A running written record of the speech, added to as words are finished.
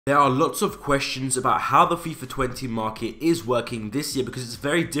There are lots of questions about how the FIFA 20 market is working this year because it's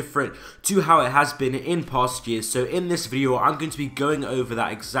very different to how it has been in past years. So in this video, I'm going to be going over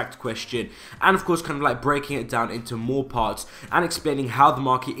that exact question and of course kind of like breaking it down into more parts and explaining how the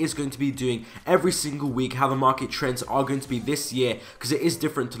market is going to be doing every single week, how the market trends are going to be this year because it is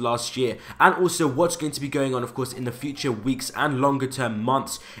different to last year, and also what's going to be going on of course in the future weeks and longer term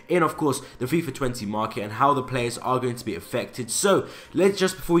months in of course the FIFA 20 market and how the players are going to be affected. So let's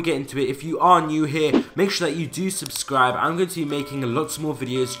just before we get into it, if you are new here, make sure that you do subscribe. I'm going to be making lots more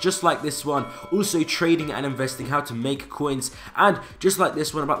videos just like this one, also trading and investing, how to make coins, and just like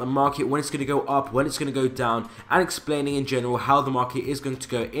this one about the market, when it's going to go up, when it's going to go down, and explaining in general how the market is going to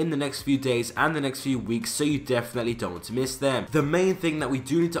go in the next few days and the next few weeks, so you definitely don't want to miss them. The main thing that we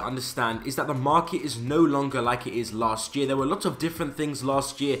do need to understand is that the market is no longer like it is last year. There were lots of different things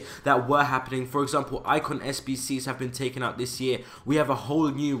last year that were happening. For example, icon SBCs have been taken out this year. We have a whole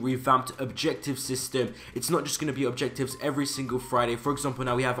new revamped objective system. It's not just going to be objectives every single Friday. For example,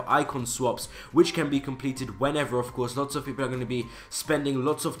 now we have icon swaps which can be completed whenever. Of course, lots of people are going to be spending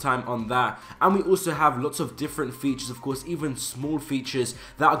lots of time on that, and we also have lots of different features, of course, even small features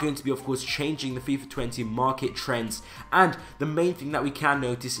that are going to be of course changing the FIFA 20 market trends. And the main thing that we can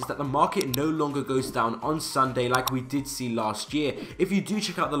notice is that the market no longer goes down on Sunday like we did see last year. If you do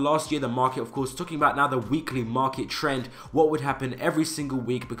check out the last year, the market, of course, talking about now the weekly market trend, what would happen every single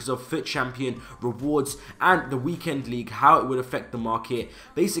week because of FUT Champion rewards and the weekend league, how it would affect the market.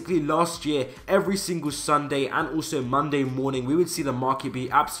 Basically last year, every single Sunday and also Monday morning, we would see the market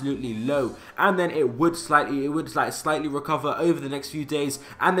be absolutely low, and then it would slightly recover over the next few days,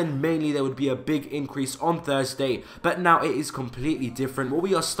 and then mainly there would be a big increase on Thursday. But now it is completely different. What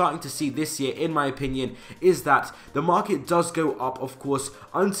we are starting to see this year, in my opinion, is that the market does go up, of course,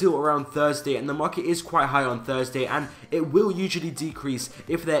 until around Thursday, and the market is quite high on Thursday, and it will usually decrease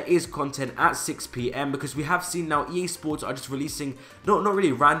if there is content at 6 PM, because we have seen now EA Sports are just releasing not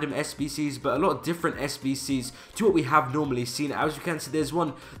really random SBCs, but a lot of different SBCs to what we have normally seen. As you can see,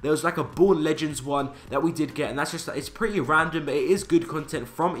 there was like a Born Legends one that we did get, and that's just, it's pretty random, but it is good content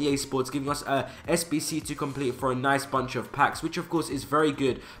from EA Sports, giving us a SBC to complete for a nice bunch of packs, which of course is very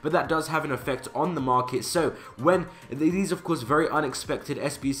good, but that does have an effect on the market. So when these of course very unexpected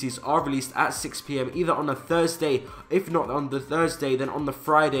SBCs are released at 6 PM, either on a Thursday, if not on the Thursday, then on the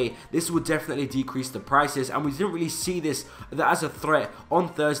Friday, this would definitely decrease the prices, and we didn't really see this as a threat on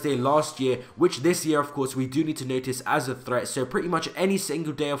Thursday last year, which this year of course we do need to notice as a threat. So pretty much any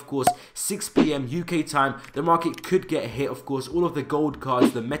single day, of course, 6 PM UK time, the market could get hit. Of course, all of the gold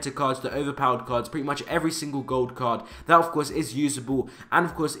cards, the meta cards, the overpowered cards, pretty much every single gold card that of course is usable and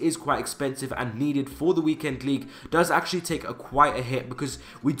of course is quite expensive and needed for the weekend league does actually take quite a hit, because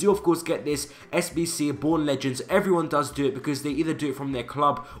we do of course get this SBC Born Legends. Everyone does do it because they either do it from their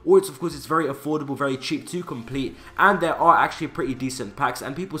club, or it's of course it's very affordable, very cheap to complete, and there are actually pretty decent packs,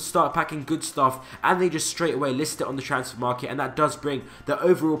 and people start packing good stuff and they just straight away list it on the transfer market, and that does bring the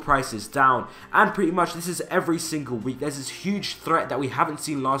overall prices down. And pretty much this is every single week. There's this huge threat that we haven't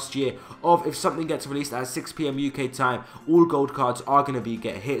seen last year of, if something gets released at 6 PM UK time, all gold cards are going to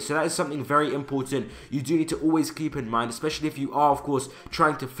get hit. So that is something very important you do need to always keep in mind, especially if you are of course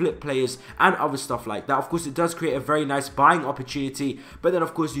trying to flip players and other stuff like that. Of course it does create a very nice buying opportunity, but then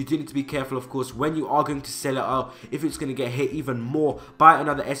of course you do need to be careful of course when you are going to sell it out, if it's going to get hit even more by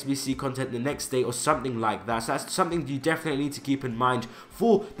another SBC content the next day or something like that. So that's something you definitely need to keep in mind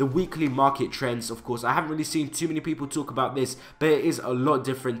for the weekly market trends. Of course, I haven't really seen too many people talk about this, but it is a lot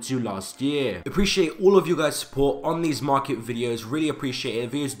different to last year. Appreciate all of you guys' support on these market videos, really appreciate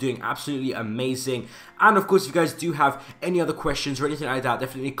it. The videos are doing absolutely amazing. And of course, if you guys do have any other questions or anything like that,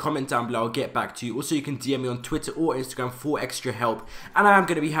 definitely comment down below, I'll get back to you. Also, you can DM me on Twitter or Instagram for extra help. And I am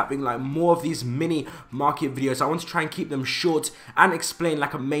going to be having like more of these mini market videos. I want to try and keep them short and explain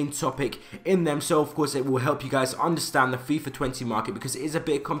like a main topic in them. So of course, it will help you guys understand the FIFA 20 market, because it is a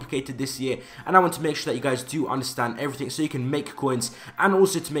bit complicated this year. And I want to make sure that you guys do understand everything so you can make coins, and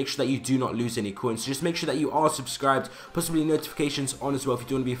also to make sure that you do not lose any coins. So just make sure that you are subscribed, possibly notifications on as well if you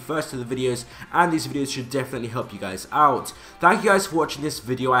do want to be first to the videos. And these videos should definitely help you guys out. Thank you guys for watching this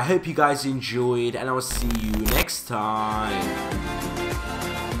video. I hope you guys enjoyed, and I will see you next time.